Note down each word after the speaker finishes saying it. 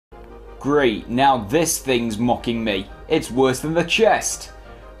Great, now this thing's mocking me. It's worse than the chest.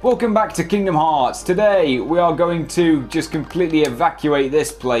 Welcome back to Kingdom Hearts. Today we are going to just completely evacuate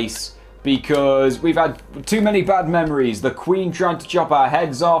this place because we've had too many bad memories. The Queen tried to chop our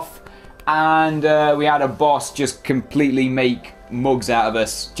heads off, and we had a boss just completely make mugs out of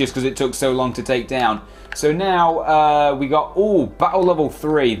us just because it took so long to take down. So now we got, battle level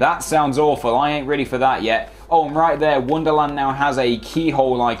 3. That sounds awful. I ain't ready for that yet. Oh, and right there, Wonderland now has a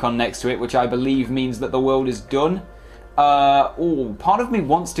keyhole icon next to it, which I believe means that the world is done. Part of me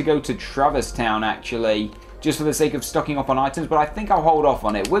wants to go to Traverse Town, actually, just for the sake of stocking up on items, but I think I'll hold off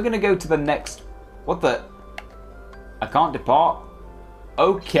on it. We're going to go to the next... What the... I can't depart.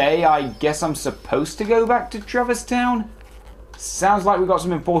 Okay, I guess I'm supposed to go back to Traverse Town? Sounds like we got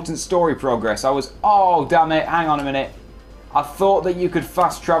some important story progress. Oh, damn it. Hang on a minute. I thought that you could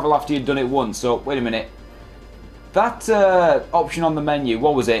fast travel after you'd done it once, so wait a minute. That option on the menu,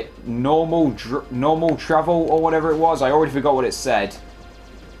 what was it? Normal travel or whatever it was? I already forgot what it said.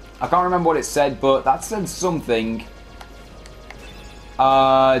 I can't remember what it said, but that said something. Did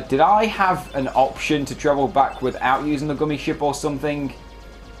I have an option to travel back without using the gummy ship or something?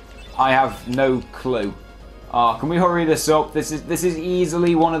 I have no clue. Can we hurry this up? This is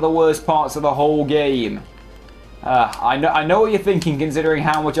easily one of the worst parts of the whole game. I know what you're thinking, considering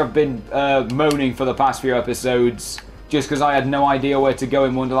how much I've been moaning for the past few episodes, just because I had no idea where to go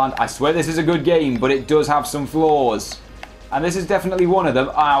in Wonderland. I swear this is a good game, but it does have some flaws. And this is definitely one of them.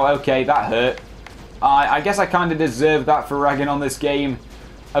 Ow, okay, that hurt. I guess I kind of deserved that for ragging on this game.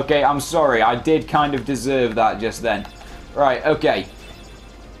 Okay, I'm sorry. I did kind of deserve that just then. Right, okay.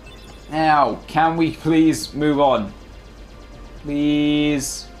 Now, can we please move on?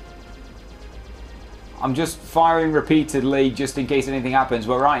 Please... I'm just firing repeatedly just in case anything happens,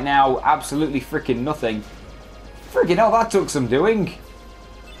 but right now, absolutely freaking nothing. Freaking hell, that took some doing.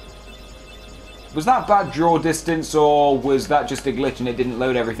 Was that bad draw distance, or was that just a glitch and it didn't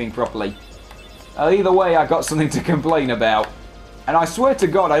load everything properly? Either way, I got something to complain about. And I swear to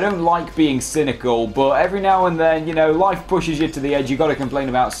God, I don't like being cynical, but every now and then, you know, life pushes you to the edge, you got to complain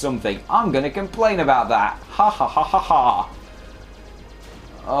about something. I'm going to complain about that. Ha ha ha ha ha.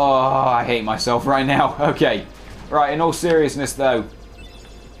 Oh, I hate myself right now. Okay. Right, in all seriousness, though.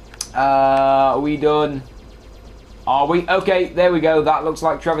 Are we done? Are we? Okay, there we go. That looks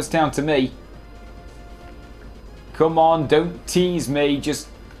like Traverse Town to me. Come on, don't tease me. Just,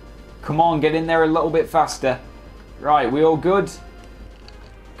 come on, get in there a little bit faster. Right, we all good?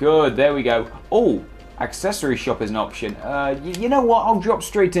 Good, there we go. Oh, accessory shop is an option. You know what? I'll drop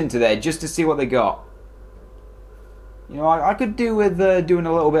straight into there just to see what they got. You know, I could do with doing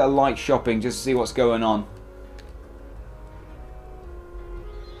a little bit of light shopping just to see what's going on.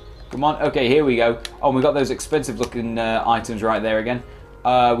 Come on. Okay, here we go. Oh, we got those expensive looking items right there again.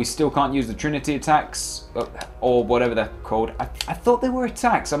 We still can't use the Trinity attacks, or whatever they're called. I thought they were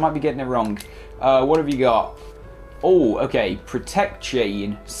attacks. I might be getting it wrong. What have you got? Oh, okay. Protect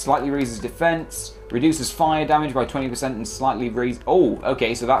Chain. Slightly raises defense. Reduces fire damage by 20% and slightly raises... Oh,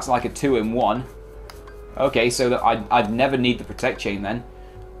 okay, so that's like a 2-in-1. Okay, so that I'd never need the Protect Chain then.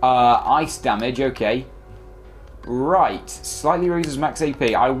 Ice damage, okay. Right, slightly raises max AP.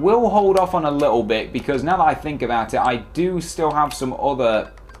 I will hold off on a little bit because now that I think about it, I do still have some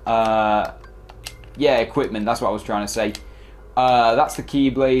other, equipment. That's what I was trying to say. That's the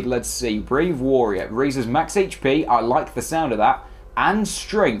Keyblade. Let's see. Brave Warrior. Raises max HP. I like the sound of that. And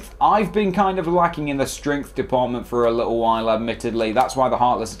Strength. I've been kind of lacking in the Strength department for a little while, admittedly. That's why the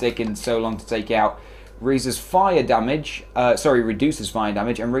Heartless are taking so long to take out. Raises fire damage, reduces fire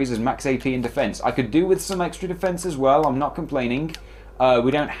damage, and raises max AP and defense. I could do with some extra defense as well, I'm not complaining.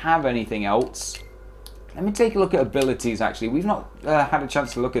 We don't have anything else. Let me take a look at abilities, actually. We've not had a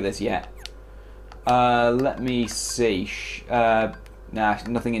chance to look at this yet. Let me see. Nah,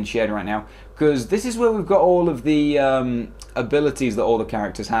 nothing in shared right now. Because this is where we've got all of the abilities that all the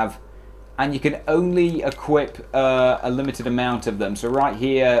characters have. And you can only equip a limited amount of them. So right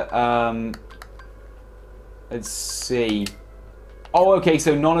here... let's see. Oh, okay,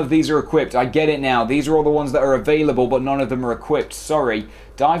 so none of these are equipped. I get it now. These are all the ones that are available, but none of them are equipped. Sorry.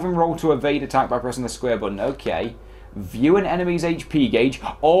 Dive and roll to evade attack by pressing the square button. Okay. View an enemy's HP gauge.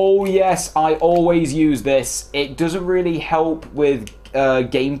 Oh, yes, I always use this. It doesn't really help with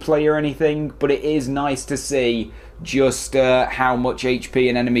gameplay or anything, but it is nice to see just how much HP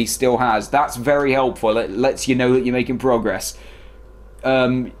an enemy still has. That's very helpful. It lets you know that you're making progress.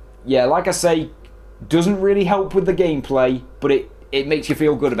 Yeah, like I say, doesn't really help with the gameplay, but it makes you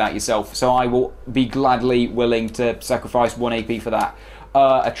feel good about yourself, so I will be gladly willing to sacrifice 1 AP for that.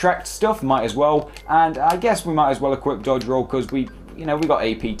 Attract stuff, might as well, and I guess we might as well equip Dodge Roll, because we you know, we got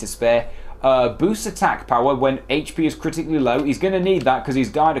AP to spare. Boost attack power when HP is critically low. He's going to need that because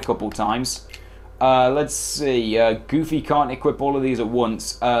he's died a couple times. Let's see. Goofy can't equip all of these at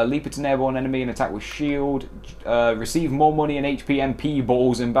once. Leap at an airborne enemy and attack with shield. Receive more money and HP MP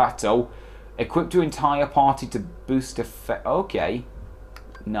balls in battle. Equip to entire party to boost effect. Okay.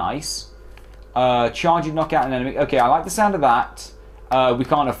 Nice. Charge and knock out an enemy. Okay, I like the sound of that. We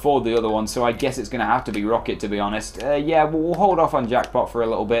can't afford the other one, so I guess it's going to have to be Rocket, to be honest. Yeah, we'll hold off on Jackpot for a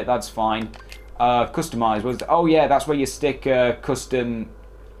little bit. That's fine. Customize. Oh, yeah, that's where you stick custom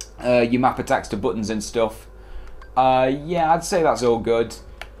your map attacks to buttons and stuff. Yeah, I'd say that's all good.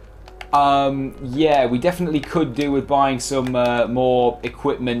 Yeah, we definitely could do with buying some more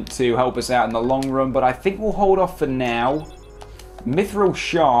equipment to help us out in the long run, but I think we'll hold off for now. Mithril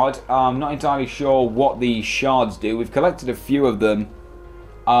Shard. I'm not entirely sure what these shards do. We've collected a few of them.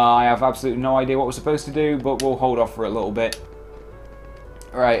 I have absolutely no idea what we're supposed to do, but we'll hold off for a little bit.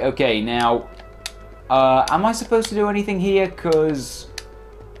 Right, okay, now, am I supposed to do anything here? Because,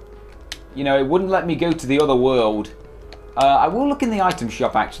 you know, it wouldn't let me go to the other world. I will look in the item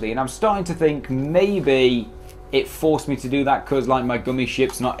shop, actually, and I'm starting to think maybe it forced me to do that because, like, my gummy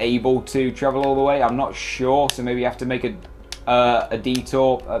ship's not able to travel all the way. I'm not sure, so maybe I have to make a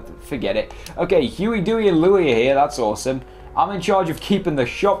detour. Forget it. Okay, Huey, Dewey, and Louie are here. That's awesome. I'm in charge of keeping the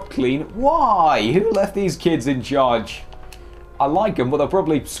shop clean. Why? Who left these kids in charge? I like them, but they'll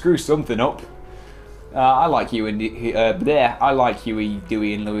probably screw something up. I like Huey and I like Huey,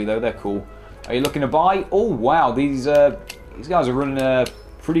 Dewey, and Louie though. They're cool. Are you looking to buy? Oh wow, these guys are running a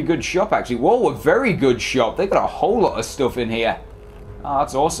pretty good shop actually. Whoa, a very good shop. They got a whole lot of stuff in here. Oh,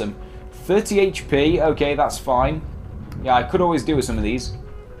 that's awesome. 30 HP. Okay, that's fine. Yeah, I could always do with some of these.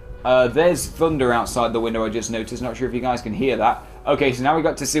 There's thunder outside the window I just noticed. Not sure if you guys can hear that. Okay, so now we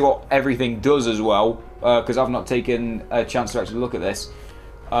got to see what everything does as well. Because I've not taken a chance to actually look at this.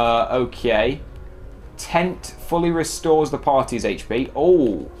 Okay. Tent fully restores the party's HP.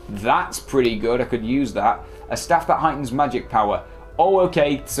 Oh, that's pretty good. I could use that. A staff that heightens magic power. Oh,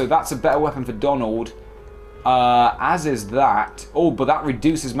 okay. So that's a better weapon for Donald. As is that. Oh, but that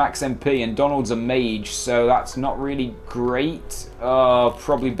reduces max MP, and Donald's a mage, so that's not really great.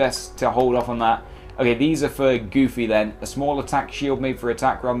 Probably best to hold off on that. Okay, these are for Goofy then. A small attack shield made for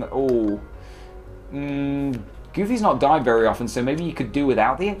attack rather than... Goofy's not died very often, so maybe you could do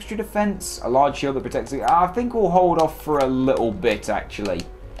without the extra defense. A large shield that protects the... I think we'll hold off for a little bit, actually.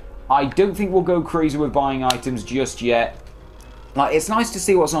 I don't think we'll go crazy with buying items just yet. Like, it's nice to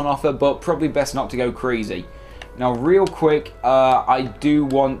see what's on offer, but probably best not to go crazy. Now, real quick, I do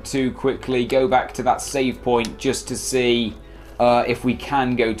want to quickly go back to that save point just to see if we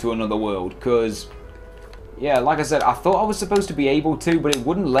can go to another world. Because, yeah, like I said, I thought I was supposed to be able to, but it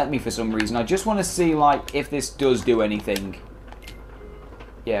wouldn't let me for some reason. I just want to see, like, if this does do anything.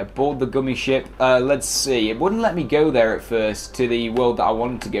 Yeah, board the gummy ship. Let's see. It wouldn't let me go there at first to the world that I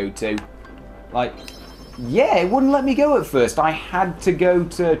wanted to go to. Like... yeah, it wouldn't let me go at first. I had to go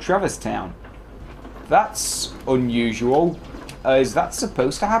to Traverse Town. That's unusual. Is that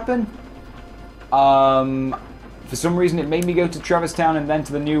supposed to happen? For some reason it made me go to Traverse Town and then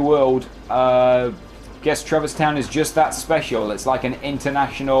to the New World. Guess Traverse Town is just that special. It's like an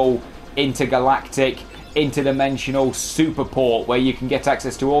international, intergalactic, interdimensional super port where you can get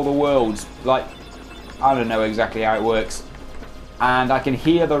access to all the worlds. Like, I don't know exactly how it works. And I can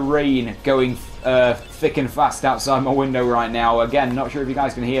hear the rain going thick and fast outside my window right now. Again, not sure if you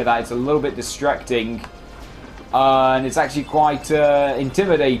guys can hear that. It's a little bit distracting. And it's actually quite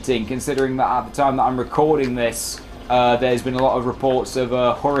intimidating, considering that at the time that I'm recording this, there's been a lot of reports of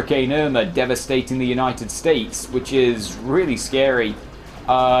Hurricane Irma devastating the United States, which is really scary.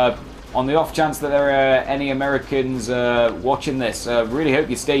 On the off chance that there are any Americans watching this, really hope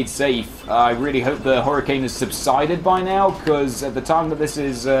you stayed safe. I really hope the hurricane has subsided by now, because at the time that this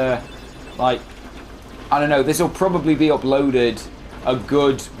is, like, I don't know, this will probably be uploaded a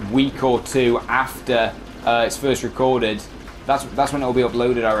good week or two after it's first recorded. That's when it'll be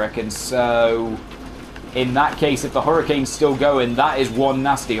uploaded, I reckon. So, in that case, if the hurricane's still going, that is one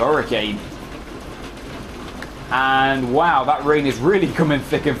nasty hurricane. And wow, that rain is really coming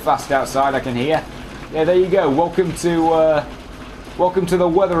thick and fast outside, I can hear. Yeah, there you go. Welcome to the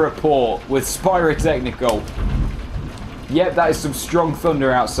weather report with Spyrotechnical. Yep, that is some strong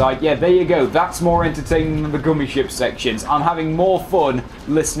thunder outside. Yeah, there you go. That's more entertaining than the gummy ship sections. I'm having more fun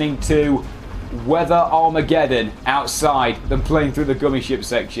listening to Weather Armageddon outside than playing through the gummy ship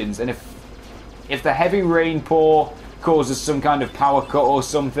sections. And if the heavy rainpour causes some kind of power cut or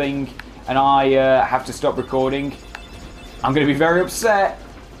something, and I have to stop recording, I'm going to be very upset.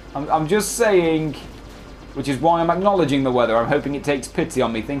 I'm just saying. Which is why I'm acknowledging the weather. I'm hoping it takes pity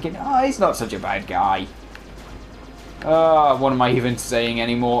on me, thinking, oh, he's not such a bad guy. What am I even saying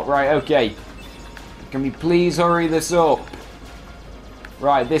anymore? Right, okay. Can we please hurry this up?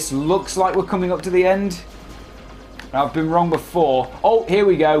 Right, this looks like we're coming up to the end. I've been wrong before. Oh, here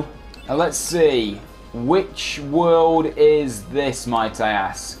we go. Now let's see. Which world is this, might I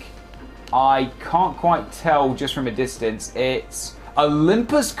ask? I can't quite tell just from a distance. It's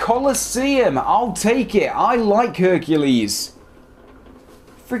Olympus Coliseum. I'll take it. I like Hercules.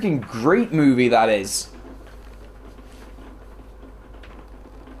 Freaking great movie that is.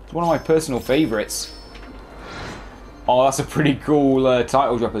 It's one of my personal favorites. Oh, that's a pretty cool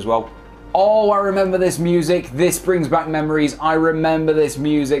title drop as well. Oh, I remember this music. This brings back memories. I remember this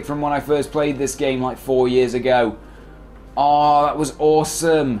music from when I first played this game like 4 years ago. Oh, that was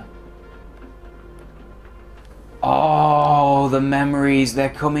awesome. Oh, the memories. They're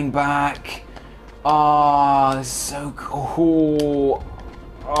coming back. Oh, this is so cool.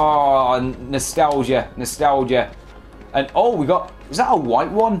 Oh, nostalgia. Nostalgia. And oh, we got... Is that a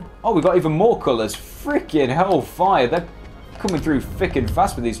white one? Oh, we got even more colours. Freaking hellfire. They're coming through thick and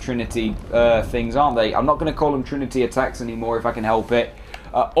fast with these Trinity things, aren't they? I'm not going to call them Trinity attacks anymore if I can help it.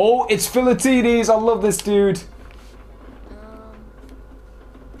 Oh, it's Philatides. I love this dude.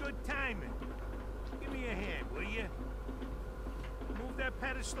 Good timing. Give me a hand, will you? Move that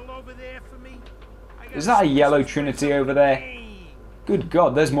pedestal over there for me. Is that a yellow Trinity over there? Good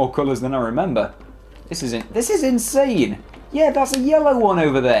God, there's more colours than I remember. This is insane. Yeah, that's a yellow one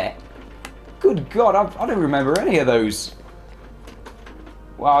over there. Good God, I don't remember any of those.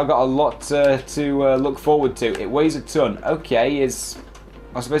 Wow, I've got a lot to look forward to. It weighs a ton. Okay, am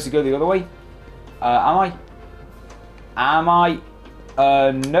I supposed to go the other way? Am I?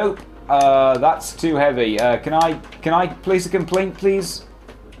 Nope. That's too heavy. Can I place a complaint, please?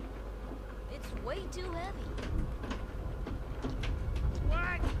 It's way too heavy.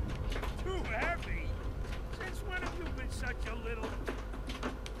 What? Too heavy? Since when have you been such a little...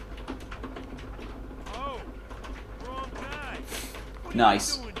 Oh, wrong guy. What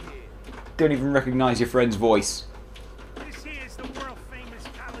Nice. are you doing here? Don't even recognize your friend's voice. This here is the world-famous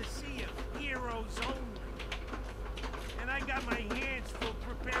Coliseum, heroes only. And I got my hands full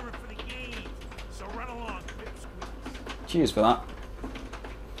preparing for the game. So run along, pipsqueaks. Cheers for that.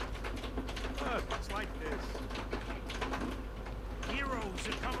 Look, it's like this. Heroes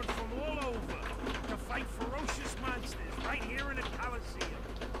are coming from all over to fight ferocious monsters right here in the Coliseum.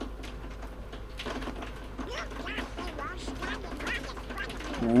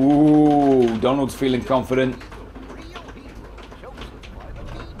 Ooh, Donald's feeling confident.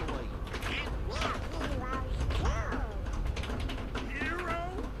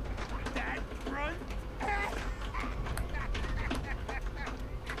 Hero? That front?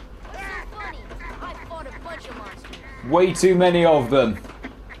 What's so funny? I fought a bunch of monsters. Way too many of them.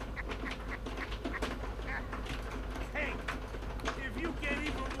 Hey, if you can't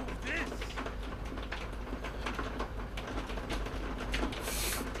even move this,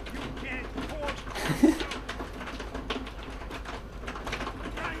 you can't talk.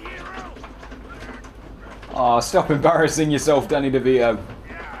 My hero! Oh, stop embarrassing yourself, Danny DeVito.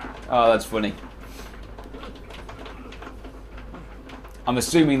 Oh, that's funny. I'm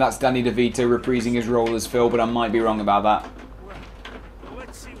assuming that's Danny DeVito reprising his role as Phil, but I might be wrong about that. Well,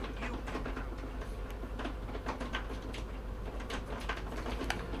 let's see what you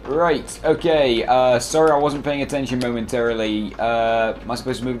can do. Right, okay. Sorry I wasn't paying attention momentarily. Am I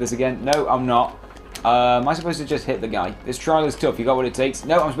supposed to move this again? No, I'm not. Am I supposed to just hit the guy? This trial is tough. You got what it takes?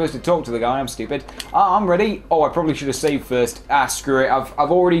 No, I'm supposed to talk to the guy. I'm stupid. I'm ready. Oh, I probably should have saved first. Ah, screw it.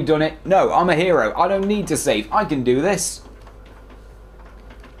 I've already done it. No, I'm a hero. I don't need to save. I can do this.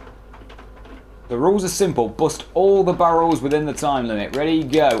 The rules are simple. Bust all the barrels within the time limit. Ready,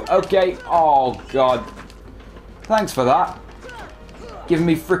 go. Okay. Oh, God. Thanks for that. Giving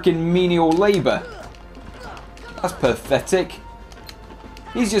me freaking menial labour. That's pathetic.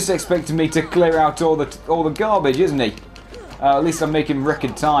 He's just expecting me to clear out all the garbage, isn't he? At least I'm making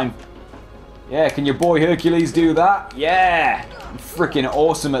record time. Yeah, can your boy Hercules do that? Yeah! I'm freaking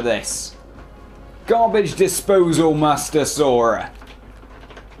awesome at this. Garbage disposal master Sora.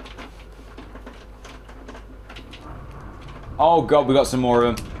 Oh god, we got some more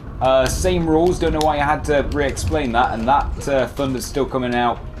of them. Same rules, don't know why I had to re-explain that, and that thunder's still coming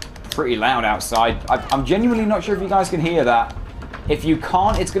out pretty loud outside. I'm genuinely not sure if you guys can hear that. If you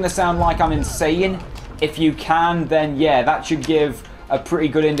can't, it's going to sound like I'm insane. If you can, then yeah, that should give a pretty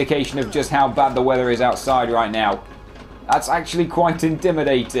good indication of just how bad the weather is outside right now. That's actually quite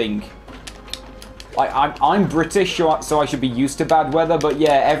intimidating. Like, I'm British, so I should be used to bad weather, but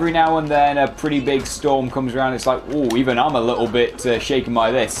yeah, every now and then a pretty big storm comes around. It's like, oh, even I'm a little bit shaken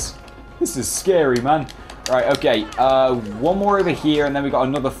by this. This is scary, man. Right, okay, one more over here, and then we got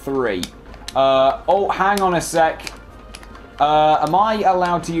another 3. Oh, hang on a sec. Am I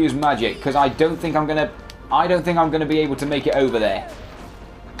allowed to use magic? Because I don't think I'm gonna be able to make it over there.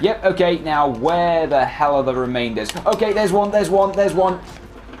 Yep, okay, now where the hell are the remainders? Okay, there's one.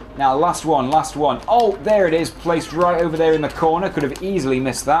 Now, last one. Oh, there it is, placed right over there in the corner. Could have easily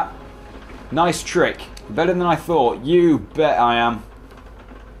missed that. Nice trick. Better than I thought. You bet I am.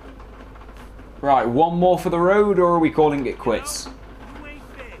 Right, one more for the road, or are we calling it quits? You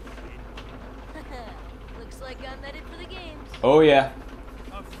ain't bad, kid. Looks like I'm headed for the games. Oh, yeah.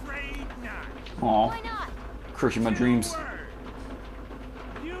 Afraid not. Aw, Why not? crushing my dreams. Word.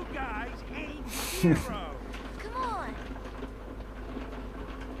 You guys ain't heroes. Come on.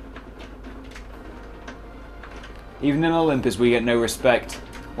 Even in Olympus, we get no respect.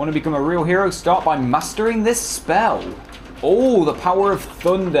 Want to become a real hero? Start by mastering this spell. Oh, the power of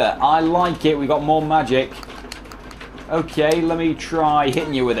thunder. I like it. We got more magic. Okay, let me try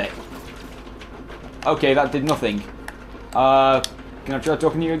hitting you with it. Okay, that did nothing. Can I try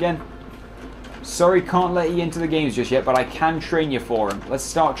talking to you again? Sorry, can't let you into the games just yet, but I can train you for them. Let's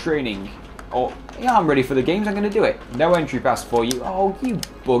start training. Oh, yeah, I'm ready for the games. I'm going to do it. No entry pass for you. Oh, you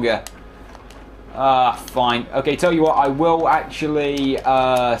bugger. Fine. Okay, tell you what, I will actually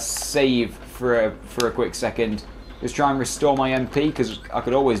save for a quick second. Just try and restore my MP, because I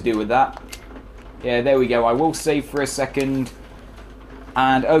could always do with that. Yeah, there we go. I will save for a second.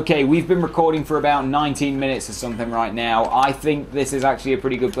 And, okay, we've been recording for about 19 minutes or something right now. I think this is actually a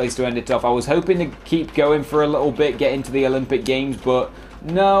pretty good place to end it off. I was hoping to keep going for a little bit, get into the Olympic Games, but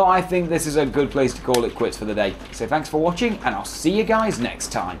no, I think this is a good place to call it quits for the day. So thanks for watching, and I'll see you guys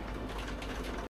next time.